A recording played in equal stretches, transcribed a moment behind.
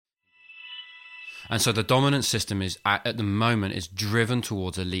And so the dominant system is at the moment is driven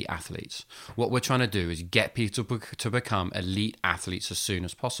towards elite athletes. What we're trying to do is get people to become elite athletes as soon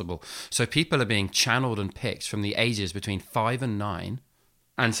as possible. So people are being channeled and picked from the ages between 5 and 9.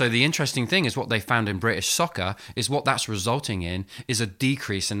 And so the interesting thing is what they found in British soccer is what that's resulting in is a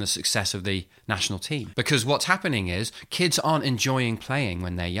decrease in the success of the national team. Because what's happening is kids aren't enjoying playing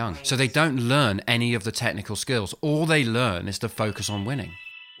when they're young. So they don't learn any of the technical skills. All they learn is to focus on winning.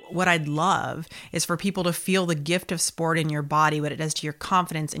 What I'd love is for people to feel the gift of sport in your body, what it does to your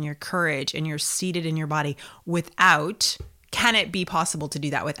confidence and your courage, and you're seated in your body without... Can it be possible to do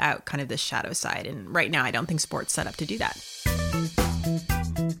that without kind of this shadow side? And right now, I don't think sport's set up to do that.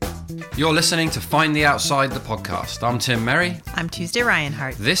 You're listening to Find the Outside, the podcast. I'm Tim Merry. I'm Tuesday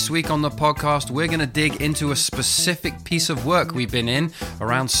Reinhardt. This week on the podcast, we're going to dig into a specific piece of work we've been in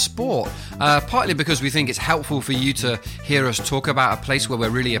around sport. Partly because we think it's helpful for you to hear us talk about a place where we're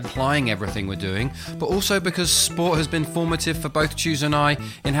really applying everything we're doing, but also because sport has been formative for both Chus and I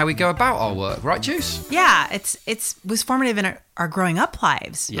in how we go about our work. Right, Chus? Yeah, it was formative in our growing up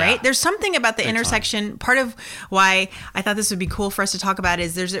lives, right? There's something about the intersection. Part of why I thought this would be cool for us to talk about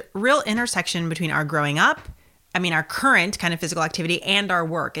is there's a real intersection between our growing up, our current kind of physical activity, and our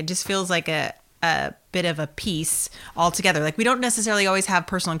work. It just feels like a bit of a piece altogether. Like we don't necessarily always have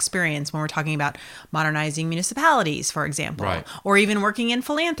personal experience when we're talking about modernizing municipalities, for example, right, or even working in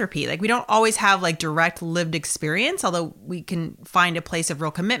philanthropy. Like we don't always have like direct lived experience, although we can find a place of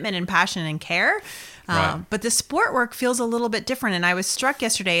real commitment and passion and care. Right. But the sport work feels a little bit different. And I was struck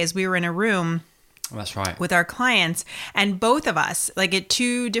yesterday as we were in a room That's right. with our clients, and both of us, like at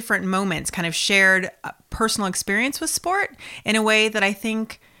two different moments, kind of shared a personal experience with sport in a way that I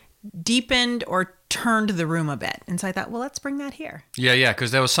think deepened or turned the room a bit. And so I thought, well, let's bring that here. Yeah, because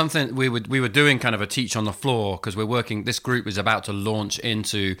there was something we were doing kind of a teach on the floor because we're working, this group is about to launch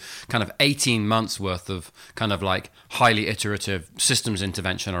into kind of 18 months worth of kind of like highly iterative systems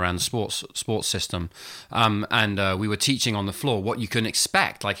intervention around the sports system. And we were teaching on the floor what you can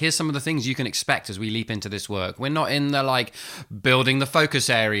expect. Like, here's some of the things you can expect as we leap into this work. We're not in the like building the focus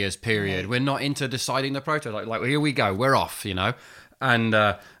areas period. We're not into deciding the prototype. Like here we go, we're off, And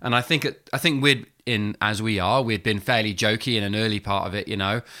I think we'd been fairly jokey in an early part of it,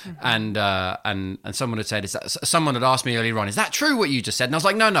 mm-hmm. and someone had said, someone had asked me earlier on, is that true what you just said? And I was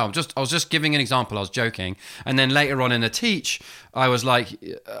like, no, I was just giving an example. I was joking. And then later on in the teach, I was like,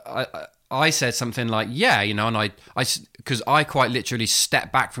 I said something like, yeah, and because I quite literally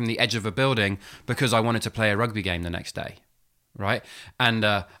stepped back from the edge of a building because I wanted to play a rugby game the next day, right? And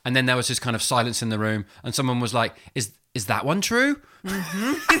then there was this kind of silence in the room, and someone was like, is that one true?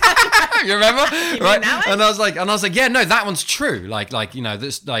 Mm-hmm. You remember? Right? And I was like, yeah, no, that one's true.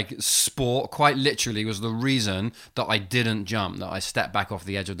 This like sport quite literally was the reason that I didn't jump, that I stepped back off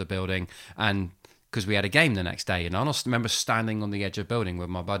the edge of the building, and because we had a game the next day. And I remember standing on the edge of the building with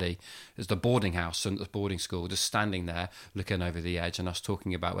my buddy. It's the boarding house and the boarding school, just standing there looking over the edge and us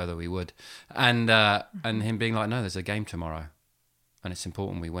talking about whether we would. And him being like, no, there's a game tomorrow and it's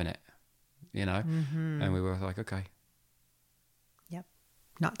important we win it, Mm-hmm. And we were like, okay.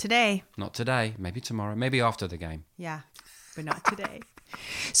 Not today. Not today. Maybe tomorrow. Maybe after the game. Yeah, but not today.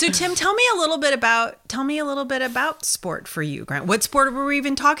 So Tim, tell me a little bit about sport for you, Grant. What sport were we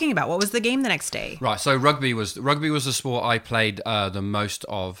even talking about? What was the game the next day? Right. So rugby was the sport I played the most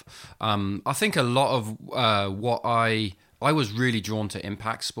of. I think a lot of what I was really drawn to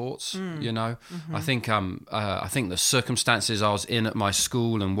impact sports, Mm-hmm. I think the circumstances I was in at my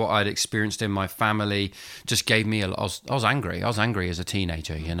school and what I'd experienced in my family just gave me I was angry. I was angry as a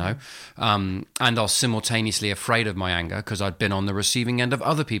teenager, and I was simultaneously afraid of my anger because I'd been on the receiving end of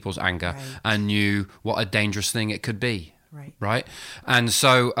other people's anger, right, and knew what a dangerous thing it could be. Right. And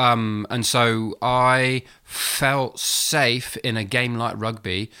so I felt safe in a game like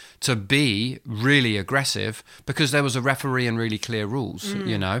rugby to be really aggressive because there was a referee and really clear rules,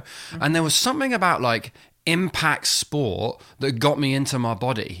 Mm-hmm. And there was something about like impact sport that got me into my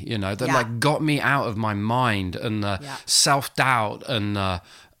body, like got me out of my mind and the self-doubt and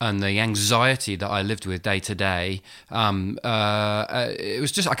the anxiety that I lived with day to day. It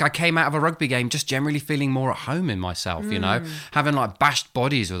was just like I came out of a rugby game just generally feeling more at home in myself, having like bashed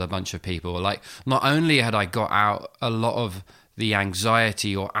bodies with a bunch of people. Like not only had I got out a lot of the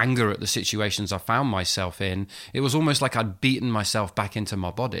anxiety or anger at the situations I found myself in, it was almost like I'd beaten myself back into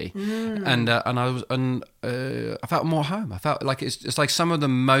my body, and I felt more home. I felt like it's like some of the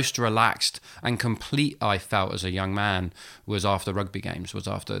most relaxed and complete I felt as a young man was after rugby games, was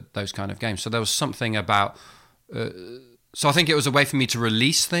after those kind of games. So there was something about So I think it was a way for me to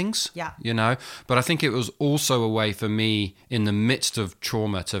release things, Yeah. you know, but I think it was also a way for me in the midst of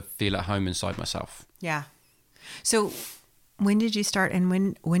trauma to feel at home inside myself. Yeah. So when did you start and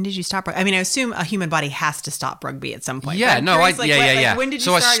when did you stop? I mean, I assume a human body has to stop rugby at some point. Yeah, no, curious, when did you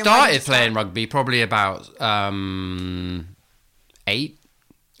so start? I started playing rugby probably about 7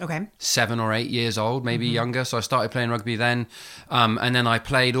 or 8 years old, maybe younger. So I started playing rugby then. And then I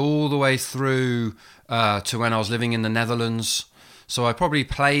played all the way through to when I was living in the Netherlands. So I probably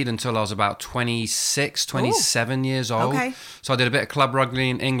played until I was about 26, 27 years old. Okay. So I did a bit of club rugby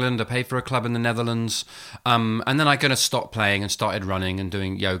in England. I played for a club in the Netherlands. And then I kind of stopped playing and started running and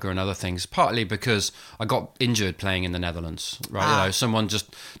doing yoga and other things, partly because I got injured playing in the Netherlands, right? You know, someone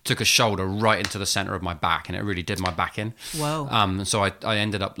just took a shoulder right into the center of my back and it really did my back in. Whoa. And so I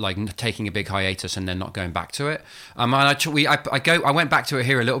ended up like taking a big hiatus and then not going back to it. And I went back to it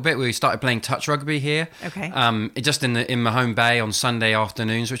here a little bit. We started playing touch rugby here. Okay. Just in my home bay on Sunday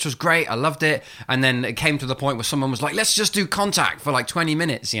afternoons, which was great. I loved it. And then it came to the point where someone was like, let's just do contact for like 20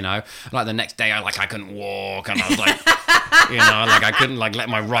 minutes, you know. Like the next day I couldn't walk and I was like, you know, like I couldn't like let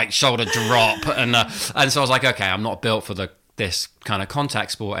my right shoulder drop. And so I was like, okay, I'm not built for this kind of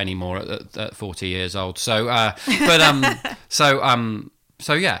contact sport anymore at 40 years old. So,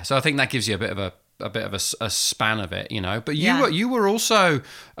 so yeah. So I think that gives you a bit of a span of it, you know. But you were also,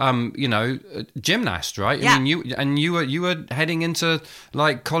 you know, a gymnast, right? Yeah. I mean, you were heading into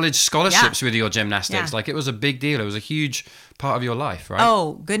like college scholarships with your gymnastics. Yeah. Like it was a big deal. It was a huge part of your life, right?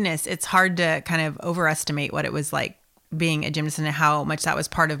 Oh goodness, it's hard to kind of overestimate what it was like being a gymnast and how much that was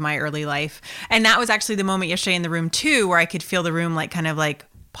part of my early life. And that was actually the moment yesterday in the room too, where I could feel the room like kind of like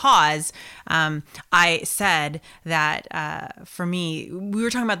pause. I said that for me, we were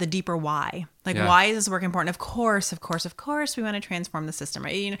talking about the deeper why. Like, why is this work important? Of course, we want to transform the system,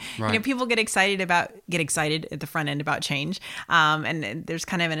 right? You know, people get excited at the front end about change. And there's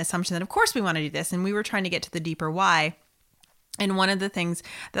kind of an assumption that, of course, we want to do this. And we were trying to get to the deeper why. And one of the things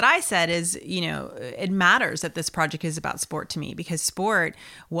that I said is, you know, it matters that this project is about sport to me, because sport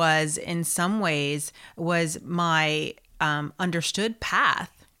was in some ways was my understood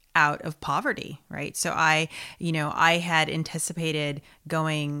path out of poverty, right? So I had anticipated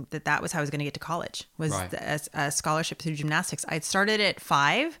that was how I was going to get to college, was a scholarship through gymnastics. I'd started at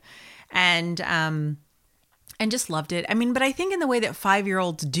 5 and just loved it. I mean, but I think in the way that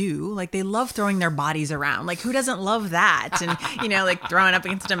 5-year-olds do, like they love throwing their bodies around. Like who doesn't love that? And, you know, like throwing up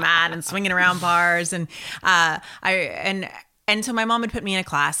against a mat and swinging around bars. And so my mom had put me in a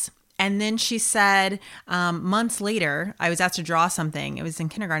class. And then she said, months later, I was asked to draw something. It was in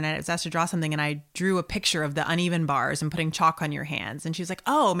kindergarten. I was asked to draw something, and I drew a picture of the uneven bars and putting chalk on your hands. And she was like,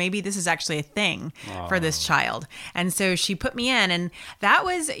 oh, maybe this is actually a thing for this child. And so she put me in, and that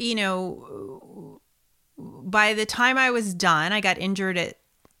was, you know, by the time I was done, I got injured at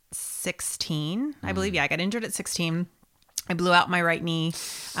 16, I believe. Yeah, I got injured at 16. I blew out my right knee,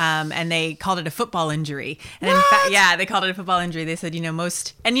 and they called it a football injury. And in fact, yeah, they called it a football injury. They said, you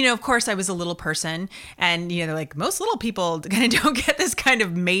know, of course I was a little person, and, you know, they're like, most little people kind of don't get this kind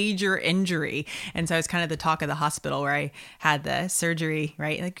of major injury. And so I was kind of the talk of the hospital where I had the surgery,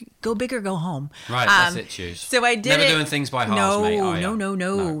 right? Like, go big or go home. Right, that's it, choose. So I did Never doing things by halves, mate, are you?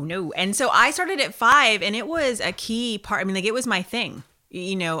 No. And so I started at 5, and it was a key part. I mean, like, it was my thing.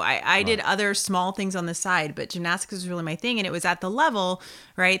 You know, I did other small things on the side, but gymnastics was really my thing. And it was at the level,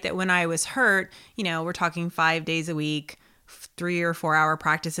 right, that when I was hurt, you know, we're talking 5 days a week, 3 or 4 hour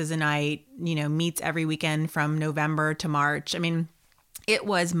practices a night, you know, meets every weekend from November to March. I mean, it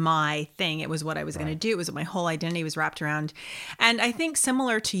was my thing. It was what I was going to do. It was what my whole identity was wrapped around. And I think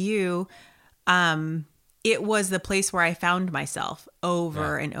similar to you, it was the place where I found myself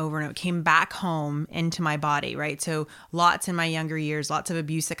over and over and over. It came back home into my body, right? So lots in my younger years, lots of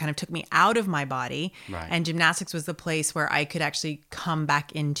abuse that kind of took me out of my body. Right. And gymnastics was the place where I could actually come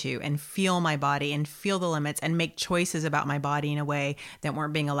back into and feel my body and feel the limits and make choices about my body in a way that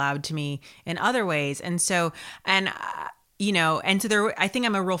weren't being allowed to me in other ways. And so, you know, and so I think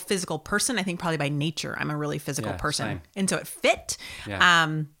I'm a real physical person. I think probably by nature, I'm a really physical person. Same. And so it fit.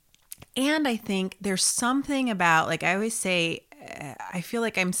 Yeah. And I think there's something about, like I always say, I feel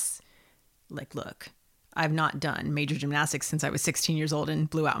like look, I've not done major gymnastics since I was 16 years old and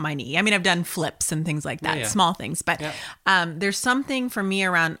blew out my knee. I mean, I've done flips and things like that, small things. But there's something for me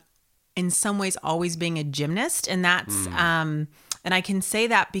around, in some ways, always being a gymnast. And that's, and I can say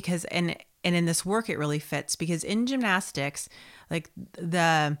that because, and in this work, it really fits, because in gymnastics, like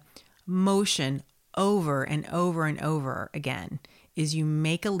the motion over and over and over again is you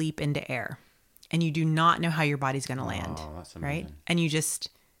make a leap into air and you do not know how your body's going to land. Oh, that's amazing. Right? And you just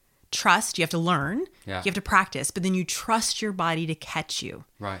trust, you have to learn, Yeah. you have to practice, but then you trust your body to catch you.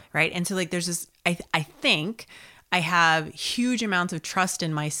 Right. Right. And so like there's this, I think I have huge amounts of trust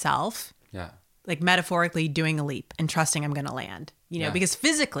in myself, Yeah. like metaphorically doing a leap and trusting I'm going to land, you know, Yeah. because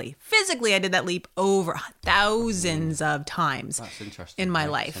physically I did that leap over thousands of times That's interesting. in my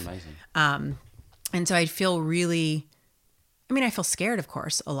That's life. amazing. And so I feel really, I mean, I feel scared, of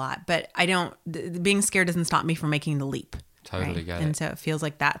course, a lot, but I don't, being scared doesn't stop me from making the leap. Totally get it. And so it feels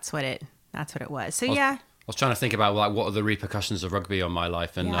like that's what it was. So yeah. I was trying to think about like what are the repercussions of rugby on my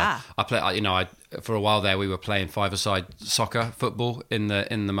life, and Yeah. for a while there we were playing five-a-side soccer football in the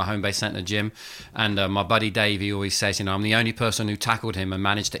Mahone Bay Centre gym, and my buddy Dave, he always says, I'm the only person who tackled him and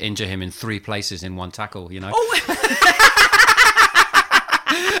managed to injure him in 3 places in one tackle.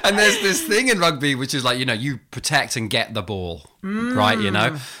 And there's this thing in rugby which is like, you protect and get the ball, right? And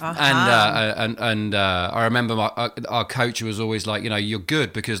I remember our coach was always like, you're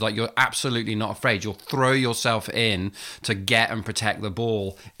good because like you're absolutely not afraid. You'll throw yourself in to get and protect the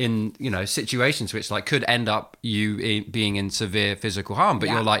ball in situations which like could end up you being in severe physical harm, but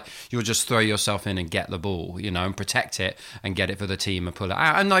you'll just throw yourself in and get the ball, and protect it and get it for the team and pull it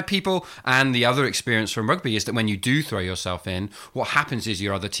out. And like people, and the other experience from rugby is that when you do throw yourself in, what happens is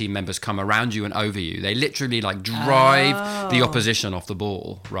your other team members come around you and over you. They literally like drive the opposition off the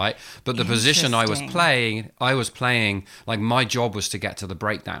ball, right? But the position I was playing, like my job was to get to the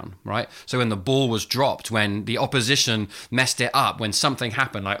breakdown, right? So when the ball was dropped, when the opposition messed it up, when something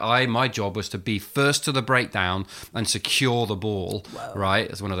happened, like my job was to be first to the breakdown and secure the ball, right?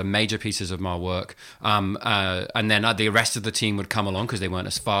 It's one of the major pieces of my work. And then the rest of the team would come along because they weren't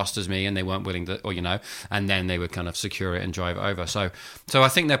as fast as me and they weren't willing to, and then they would kind of secure it and drive it over. So I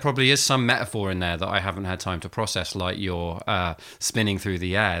think there probably is some metaphor in there that I haven't had time to process, like you're spinning through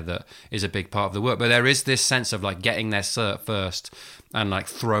the air, that is a big part of the work. But there is this sense of like getting there first and like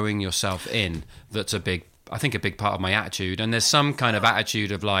throwing yourself in. That's a big part of my attitude. And there's some kind of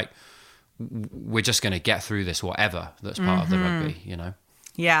attitude of like, we're just going to get through this, whatever. That's part of the rugby,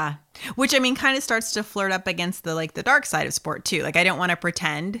 Yeah. Which I mean kind of starts to flirt up against the dark side of sport too. Like I don't want to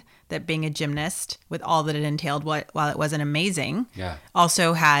pretend that being a gymnast with all that it entailed, while it wasn't amazing,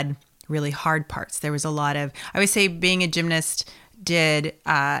 also had really hard parts. There was a lot of, I would say being a gymnast and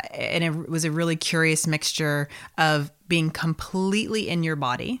it was a really curious mixture of being completely in your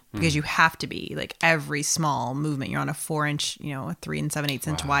body, because you have to be, like every small movement. You're on a 4-inch, a 3 7/8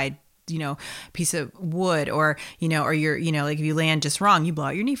 inch wide piece of wood, or you're, like if you land just wrong, you blow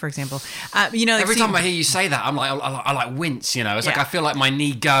out your knee, for example. Every time I hear you say that, I'm like, I like wince, it's like, I feel like my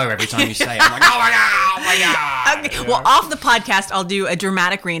knee go every time you say it. I'm like, oh my God. Okay. Well, off the podcast, I'll do a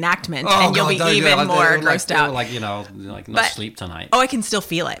dramatic reenactment and you'll be even more grossed out. Like not sleep tonight. Oh, I can still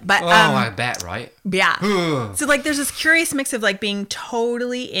feel it. But I bet, right? Yeah. So like there's this curious mix of like being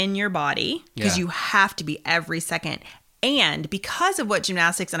totally in your body, because you have to be every second. And because of what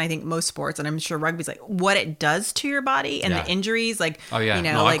gymnastics, and I think most sports, and I'm sure rugby's like, what it does to your body and the injuries, like,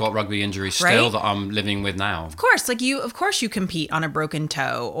 I've got rugby injuries still that I'm living with now. Of course you compete on a broken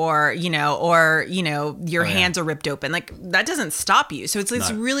toe, or your hands are ripped open. Like that doesn't stop you. So it's this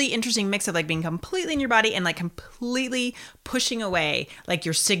really interesting mix of like being completely in your body and like completely pushing away like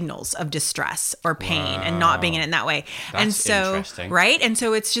your signals of distress or pain and not being in it in that way. That's and so, interesting. right. And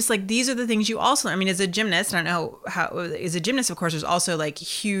so it's just like, these are the things you also, I mean, as a gymnast, I don't know how, as a gymnast, of course, there's also like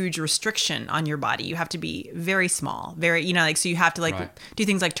huge restriction on your body. You have to be very small, very, so you have to like do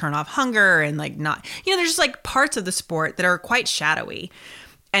things like turn off hunger and like not, there's just like parts of the sport that are quite shadowy.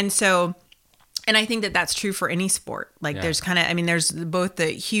 And so, and I think that that's true for any sport. Like there's kind of, there's both the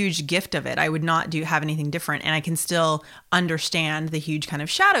huge gift of it. I would not have anything different. And I can still understand the huge kind of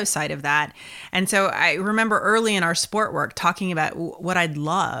shadow side of that. And so I remember early in our sport work talking about what I'd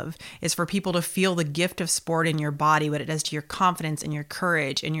love is for people to feel the gift of sport in your body, what it does to your confidence and your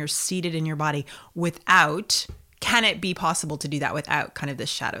courage, and you're seated in your body without, can it be possible to do that without kind of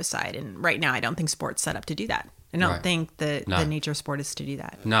this shadow side? And right now, I don't think sport's set up to do that. I don't think the nature of sport is to do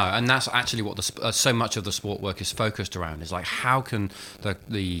that. No, and that's actually what so much of the sport work is focused around, is like, how can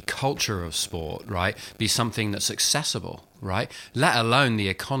the culture of sport, right, be something that's accessible, right? Let alone the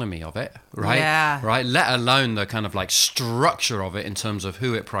economy of it, right? Yeah. Right? Let alone the kind of like structure of it in terms of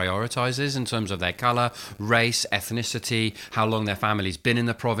who it prioritizes, in terms of their color, race, ethnicity, how long their family's been in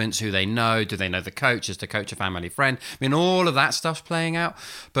the province, who they know, do they know the coach, is the coach a family friend? I mean, all of that stuff's playing out.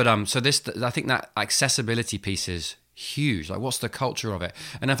 But I think that accessibility piece is huge. Like, what's the culture of it?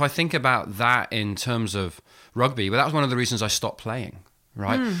 And if I think about that in terms of rugby, well, that was one of the reasons I stopped playing.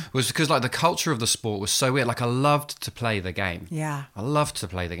 right? Was because like the culture of the sport was so weird. Like I loved to play the game. Yeah. I loved to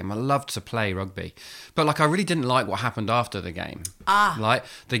play the game. I loved to play rugby. But like I really didn't like what happened after the game. Like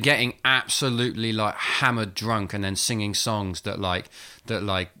the getting absolutely like hammered drunk and then singing songs that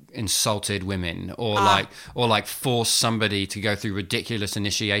insulted women or like forced somebody to go through ridiculous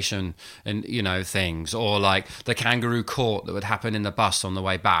initiation and things, or like the kangaroo court that would happen in the bus on the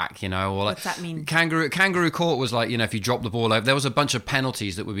way back, or like, what's that mean? Kangaroo court was like, if you drop the ball over, there was a bunch of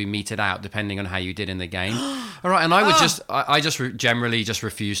penalties that would be meted out depending on how you did in the game. All right, and I would generally just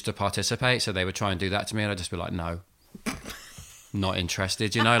refuse to participate, so they would try and do that to me, and I'd just be like, no. Not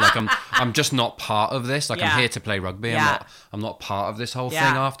interested, like I'm just not part of this. Like I'm here to play rugby. I'm not part of this whole thing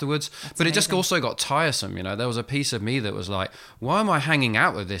afterwards. That's but amazing. It just also got tiresome. There was a piece of me that was like, why am I hanging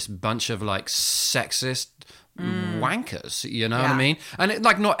out with this bunch of like sexist wankers? You know what I mean? And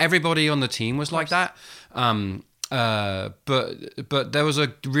like not everybody on the team was like that. But there was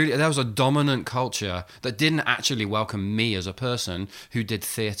a dominant culture that didn't actually welcome me as a person who did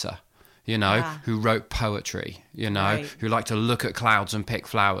theatre. Who wrote poetry, who liked to look at clouds and pick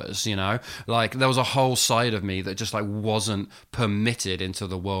flowers, like there was a whole side of me that just like wasn't permitted into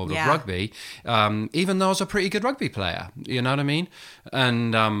the world of rugby, even though I was a pretty good rugby player, you know what I mean?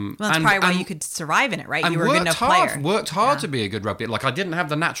 And that's probably why you could survive in it, right? You were a good enough player. Worked hard to be a good rugby. Like I didn't have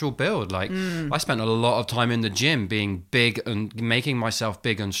the natural build. Like I spent a lot of time in the gym being big and making myself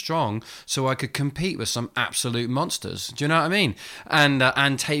big and strong so I could compete with some absolute monsters. Do you know what I mean? And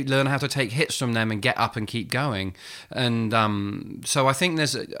learn how to take hits from them and get up and keep going. And so I think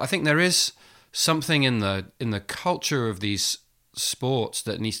there is something in the culture of these sports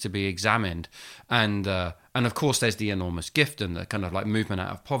that needs to be examined, and of course there's the enormous gift and the kind of like movement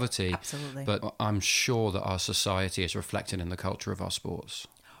out of poverty. Absolutely. But I'm sure that our society is reflected in the culture of our sports.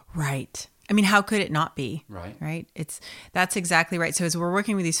 Right. I mean, how could it not be? Right. That's exactly right. So as we're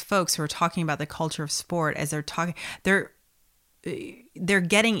working with these folks who are talking about the culture of sport, as they're talking, they're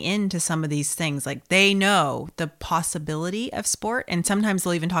getting into some of these things. Like they know the possibility of sport, and sometimes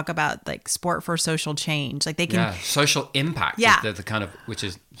they'll even talk about like sport for social change. Like they can social impact. Is the kind of, which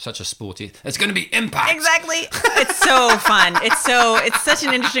is such a sporty. It's going to be impact. Exactly. It's so fun. It's such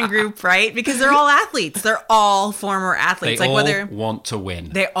an interesting group, right? Because they're all athletes. They're all former athletes. They all want to win.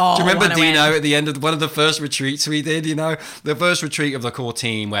 They all. Do you remember Dino win. at the end of one of the first retreats we did? The first retreat of the core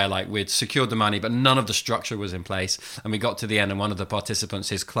team where like we'd secured the money, but none of the structure was in place, and we got to the end, and one of the participants,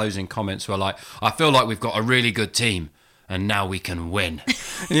 his closing comments were like, "I feel like we've got a really good team, and now we can win."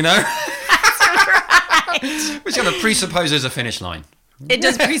 That's right. Which kind of presupposes a finish line. It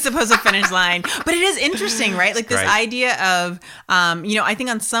does presuppose a finish line, but it is interesting, right? Like this idea of, I think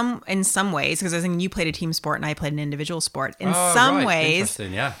in some ways, because I think you played a team sport and I played an individual sport. In some ways,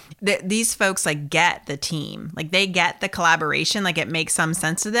 these folks like get the team, like they get the collaboration, like it makes some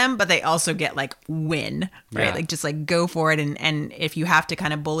sense to them, but they also get like win, right? Yeah. Like just like go for it, and if you have to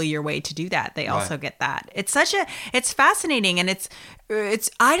kind of bully your way to do that, they also get that. It's fascinating, and it's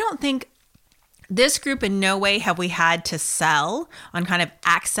I don't think. This group in no way have we had to sell on kind of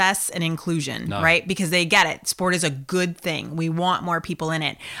access and inclusion, right? Because they get it. Sport is a good thing. We want more people in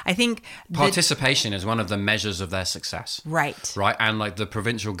it. I think participation is one of the measures of their success. Right. Right. And like the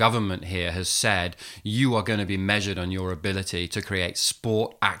provincial government here has said, you are going to be measured on your ability to create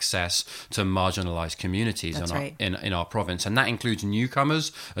sport access to marginalized communities in our province. And that includes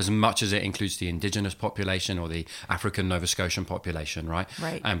newcomers as much as it includes the indigenous population or the African Nova Scotian population, right?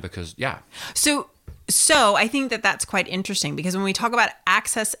 Right. And because, So I think that that's quite interesting, because when we talk about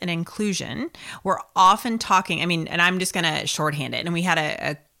access and inclusion, we're often talking, and I'm just going to shorthand it. And we had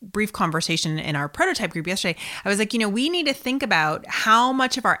a brief conversation in our prototype group yesterday. I was like, we need to think about how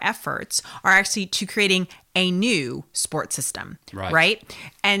much of our efforts are actually to creating a new sport system, right?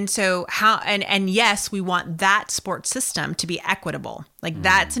 And so and yes, we want that sport system to be equitable. Like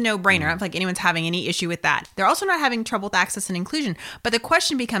that's a no-brainer. I don't feel like anyone's having any issue with that. They're also not having trouble with access and inclusion. But the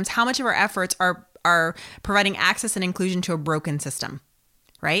question becomes how much of our efforts are providing access and inclusion to a broken system,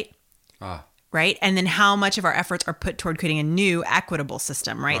 right? Right. And then how much of our efforts are put toward creating a new equitable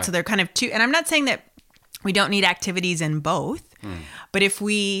system, right? So they're kind of two. And I'm not saying that we don't need activities in both. But if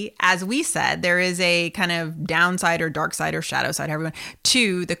we, as we said, there is a kind of downside or dark side or shadow side, however you want,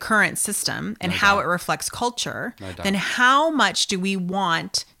 to the current system and how it reflects culture, then how much do we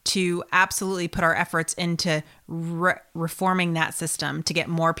want to absolutely put our efforts into reforming that system to get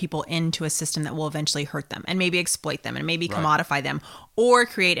more people into a system that will eventually hurt them and maybe exploit them and maybe commodify them, or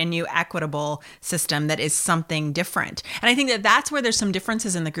create a new equitable system that is something different. And I think that that's where there's some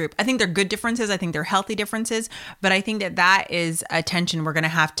differences in the group. I think they're good differences. I think they're healthy differences. But I think that that is a tension we're going to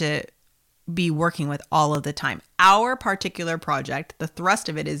have to be working with all of the time. our particular project, the thrust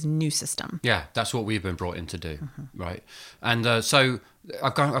of it is new system. Yeah, that's what we've been brought in to do, right? And so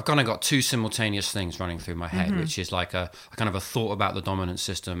I've kind of got two simultaneous things running through my head, which is like a kind of a thought about the dominant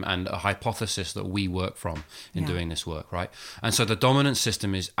system and a hypothesis that we work from in doing this work, right? And so the dominant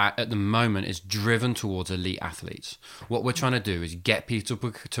system is at the moment is driven towards elite athletes. What we're trying to do is get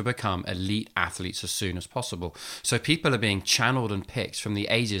people to become elite athletes as soon as possible. So people are being channeled and picked from the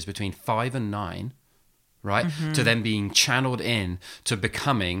ages between 5 and 9, right? To then being channeled in to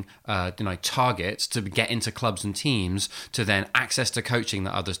becoming, targets to get into clubs and teams, to then access to coaching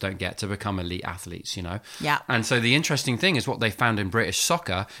that others don't get, to become elite athletes, Yeah. And so the interesting thing is what they found in British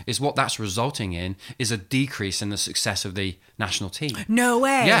soccer is what that's resulting in is a decrease in the success of the national team. No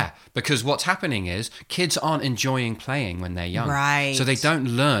way. Yeah, because what's happening is kids aren't enjoying playing when they're young. Right. So they don't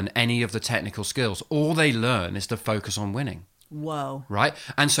learn any of the technical skills. All they learn is to focus on winning. Whoa. Right?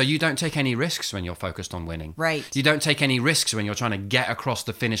 And so you don't take any risks when you're focused on winning. Right. You don't take any risks when you're trying to get across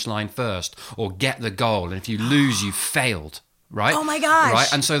the finish line first or get the goal. And if you lose, you failed. Right? Oh my gosh.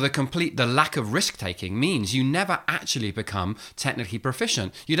 Right? And so the lack of risk taking means you never actually become technically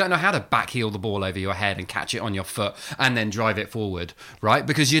proficient. You don't know how to backheel the ball over your head and catch it on your foot and then drive it forward, right?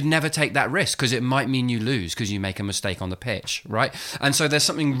 Because you'd never take that risk because it might mean you lose because you make a mistake on the pitch, right? And so there's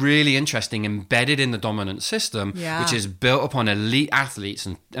something really interesting embedded in the dominant system, which is built upon elite athletes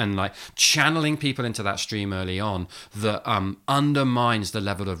and like channeling people into that stream early on that undermines the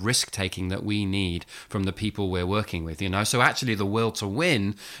level of risk taking that we need from the people we're working with, So actually the will to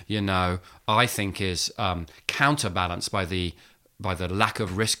win, I think is counterbalanced by the lack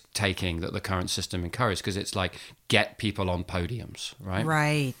of risk taking that the current system encourages, because it's like get people on podiums, right?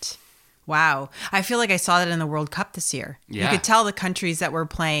 Right. Wow. I feel like I saw that in the World Cup this year. Yeah. You could tell the countries that were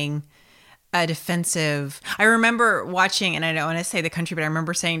playing a defensive. I remember watching, and I don't want to say the country, but I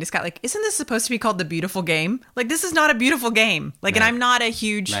remember saying to Scott, like, isn't this supposed to be called the beautiful game? Like, this is not a beautiful game. Like, and I'm not a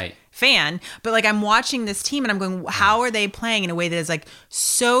huge fan, but like I'm watching this team and I'm going, how are they playing in a way that is like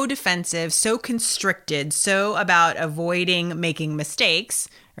so defensive, so constricted, so about avoiding making mistakes,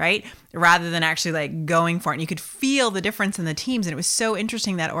 right? Rather than actually like going for it. And you could feel the difference in the teams. And it was so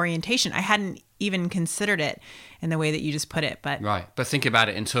interesting, that orientation. I hadn't even considered it in the way that you just put it, but But think about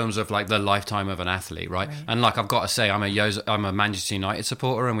it in terms of like the lifetime of an athlete, right? And like I've got to say, I'm a Manchester United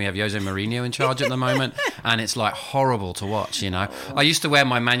supporter, and we have Jose Mourinho in charge at the moment, and it's like horrible to watch. I used to wear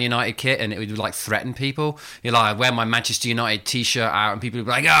my Man United kit, and it would like threaten people. I'd wear my Manchester United T-shirt out, and people would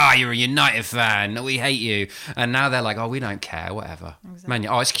be like, "Oh, you're a United fan. We hate you." And now they're like, "Oh, we don't care. Whatever." Exactly.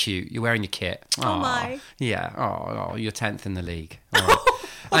 Man, it's cute. You're wearing your kit. Oh my. Yeah. Oh, you're 10th in the league. All right.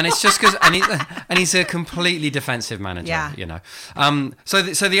 And it's just because, and he's a completely defensive manager, So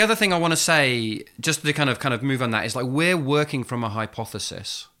the other thing I want to say, just to kind of move on that, is like we're working from a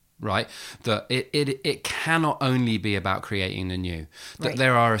hypothesis, right? That it cannot only be about creating the new. That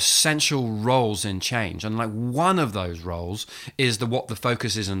there are essential roles in change, and like one of those roles is what the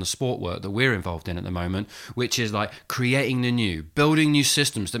focus is in the sport work that we're involved in at the moment, which is like creating the new, building new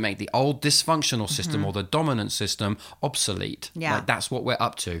systems that make the old dysfunctional system or the dominant system obsolete. Yeah. Like that's what we're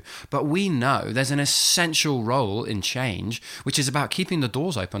up to. But we know there's an essential role in change, which is about keeping the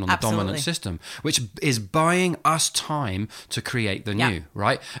doors open on the dominant system, which is buying us time to create the new,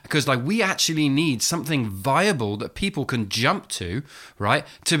 right? Because like we actually need something viable that people can jump to, right?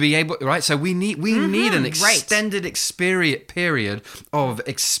 To be able, right? So we need an extended period of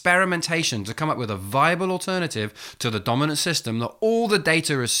experimentation to come up with a viable alternative to the dominant system that all the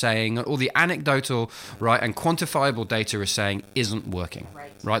data is saying, all the anecdotal, right, and quantifiable data is saying isn't working,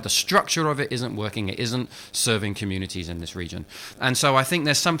 right? The structure of it isn't working. It isn't serving communities in this region. And so I think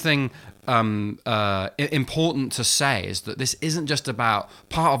there's something important to say, is that this isn't just about,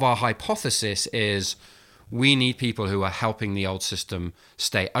 part of our hypothesis is we need people who are helping the old system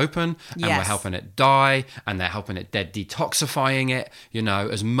stay open, and we're helping it die, and they're helping it detoxifying it,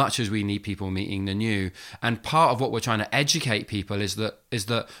 as much as we need people meeting the new. And part of what we're trying to educate people is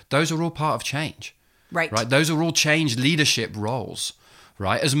that those are all part of change. Right. Those are all change leadership roles.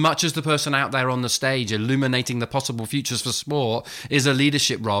 Right? As much as the person out there on the stage illuminating the possible futures for sport is a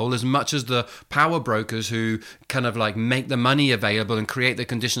leadership role, as much as the power brokers who kind of like make the money available and create the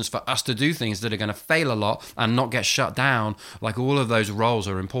conditions for us to do things that are going to fail a lot and not get shut down, like all of those roles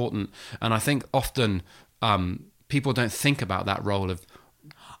are important. And I think often people don't think about that role of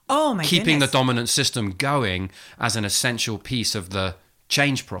keeping the dominant system going as an essential piece of the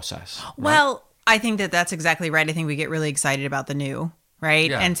change process. Right? Well, I think that's exactly right. I think we get really excited about the new.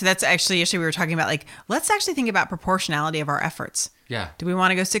 Right. Yeah. And so that's actually we were talking about, like, let's actually think about proportionality of our efforts. Yeah. Do we want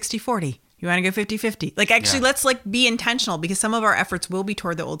to go 60-40? You want to go 50-50? Like, actually, let's like be intentional, because some of our efforts will be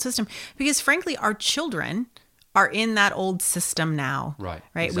toward the old system, because frankly, our children are in that old system now. Right.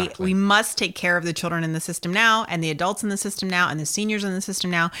 Right. Exactly. We must take care of the children in the system now, and the adults in the system now, and the seniors in the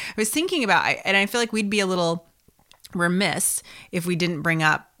system now. I was thinking about, and I feel like we'd be a little remiss if we didn't bring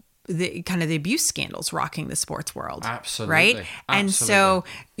up the kind of the abuse scandals rocking the sports world. Absolutely. Right. And so,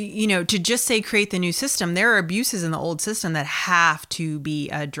 to just say create the new system, there are abuses in the old system that have to be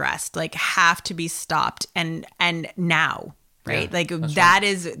addressed, like have to be stopped and now. Right. Yeah, like that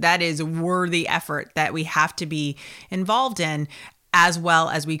is worthy effort that we have to be involved in, as well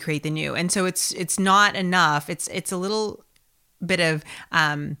as we create the new. And so it's not enough. It's a little bit of,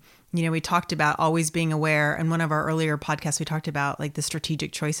 we talked about always being aware. In one of our earlier podcasts, we talked about like the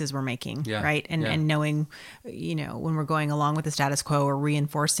strategic choices we're making, right? And knowing, when we're going along with the status quo or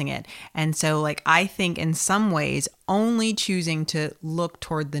reinforcing it. And so like, I think in some ways, only choosing to look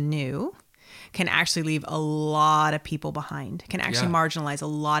toward the new can actually leave a lot of people behind, can actually marginalize a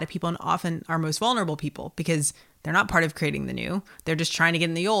lot of people, and often our most vulnerable people, because they're not part of creating the new. They're just trying to get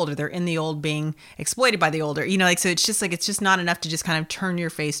in the old, or they're in the old being exploited by the older, so it's just not enough to just kind of turn your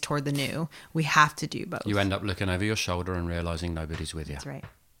face toward the new. We have to do both. You end up looking over your shoulder and realizing nobody's with you.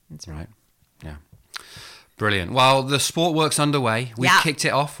 That's right. Yeah. Brilliant. Well, the sport work's underway. We've kicked it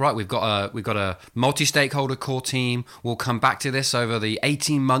off, right? We've got a multi-stakeholder core team. We'll come back to this over the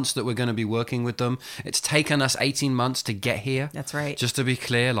 18 months that we're going to be working with them. It's taken us 18 months to get here. That's right. Just to be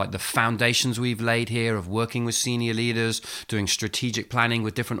clear, like the foundations we've laid here of working with senior leaders, doing strategic planning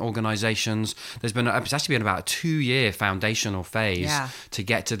with different organizations. It's actually been about a 2-year foundational phase to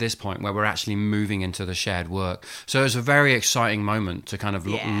get to this point where we're actually moving into the shared work. So it was a very exciting moment to kind of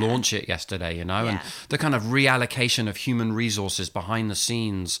launch it yesterday, and the kind of reallocation of human resources behind the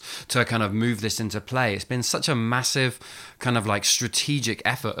scenes to kind of move this into play. It's been such a massive kind of like strategic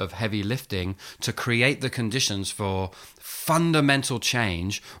effort of heavy lifting to create the conditions for fundamental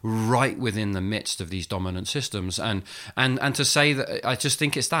change right within the midst of these dominant systems. And to say that, I just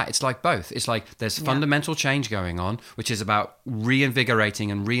think it's like both. It's like there's fundamental change going on, which is about reinvigorating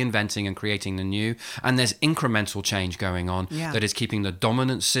and reinventing and creating the new. And there's incremental change going on that is keeping the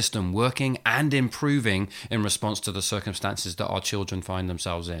dominant system working and improving in response to the circumstances that our children find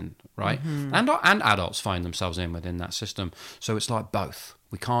themselves in, right? And adults find themselves in within that system. So it's like both.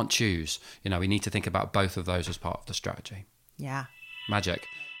 We can't choose. We need to think about both of those as part of the strategy. Yeah. Magic.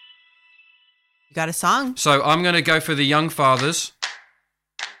 You got a song? So I'm going to go for the Young Fathers.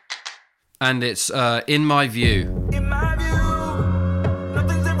 And it's In My View. In my view,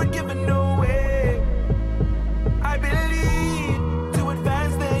 nothing's ever given away. I believe to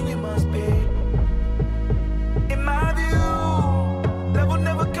advance, then you must pay. In my view, love will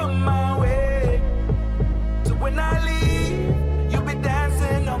never come my way. So when I leave, you'll be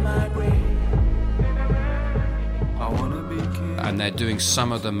dancing on my grave. I wanna be king. And they're doing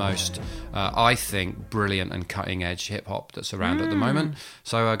some of the most, I think, brilliant and cutting-edge hip-hop that's around at the moment.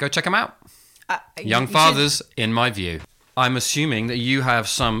 So go check them out. Young Fathers, In My View. I'm assuming that you have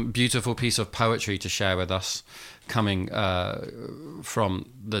some beautiful piece of poetry to share with us coming from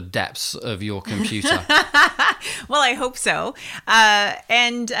the depths of your computer. Well, I hope so.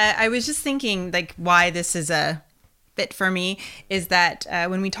 And I was just thinking, like, why this is a fit for me is that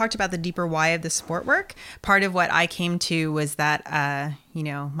when we talked about the deeper why of the sport work, part of what I came to was that,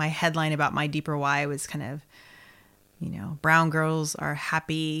 my headline about my deeper why was kind of, brown girls are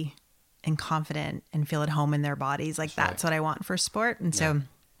happy and confident and feel at home in their bodies. Like that's what I want for sport. And so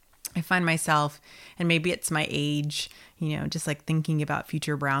I find myself, and maybe it's my age, just like thinking about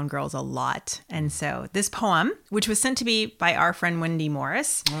future brown girls a lot. And so this poem, which was sent to me by our friend Wendy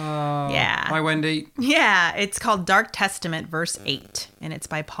Morris. Hi, Wendy. Yeah. It's called Dark Testament, verse 8, and it's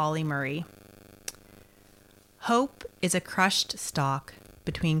by Polly Murray. Hope is a crushed stalk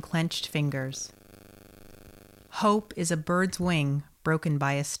between clenched fingers. Hope is a bird's wing broken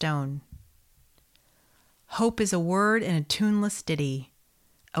by a stone. Hope is a word in a tuneless ditty,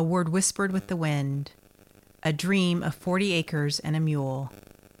 a word whispered with the wind, a dream of 40 acres and a mule,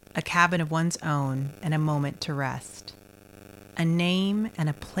 a cabin of one's own and a moment to rest, a name and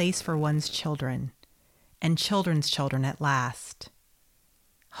a place for one's children, and children's children at last.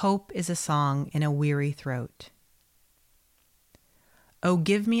 Hope is a song in a weary throat. Oh,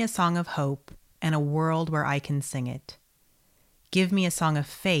 give me a song of hope and a world where I can sing it. Give me a song of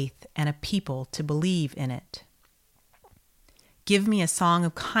faith and a people to believe in it. Give me a song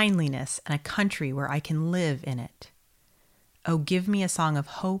of kindliness and a country where I can live in it. Oh, give me a song of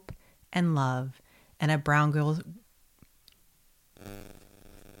hope and love and a brown girl.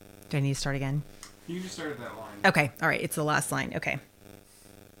 Do I need to start again? You just started that line. Okay. All right. It's the last line. Okay.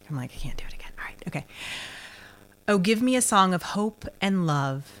 I'm like, I can't do it again. All right. Okay. Oh, give me a song of hope and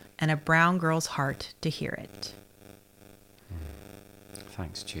love and a brown girl's heart to hear it.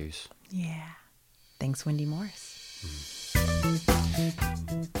 Thanks, Choose. Yeah. Thanks, Wendy Morris.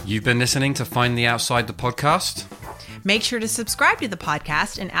 You've been listening to Find the Outside, the podcast. Make sure to subscribe to the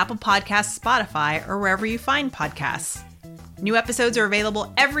podcast in Apple Podcasts, Spotify, or wherever you find podcasts. New episodes are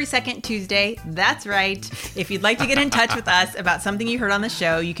available every second Tuesday. That's right. If you'd like to get in touch with us about something you heard on the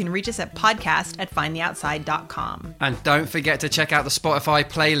show, you can reach us at podcast@findtheoutside.com. And don't forget to check out the Spotify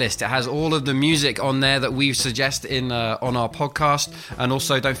playlist. It has all of the music on there that we suggest on our podcast. And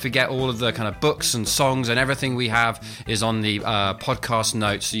also don't forget all of the kind of books and songs and everything we have is on the podcast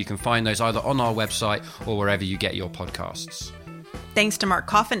notes. So you can find those either on our website or wherever you get your podcasts. Thanks to Mark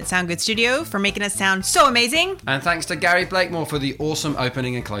Coffin at Sound Good Studio for making us sound so amazing. And thanks to Gary Blakemore for the awesome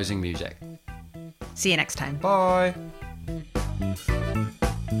opening and closing music. See you next time. Bye.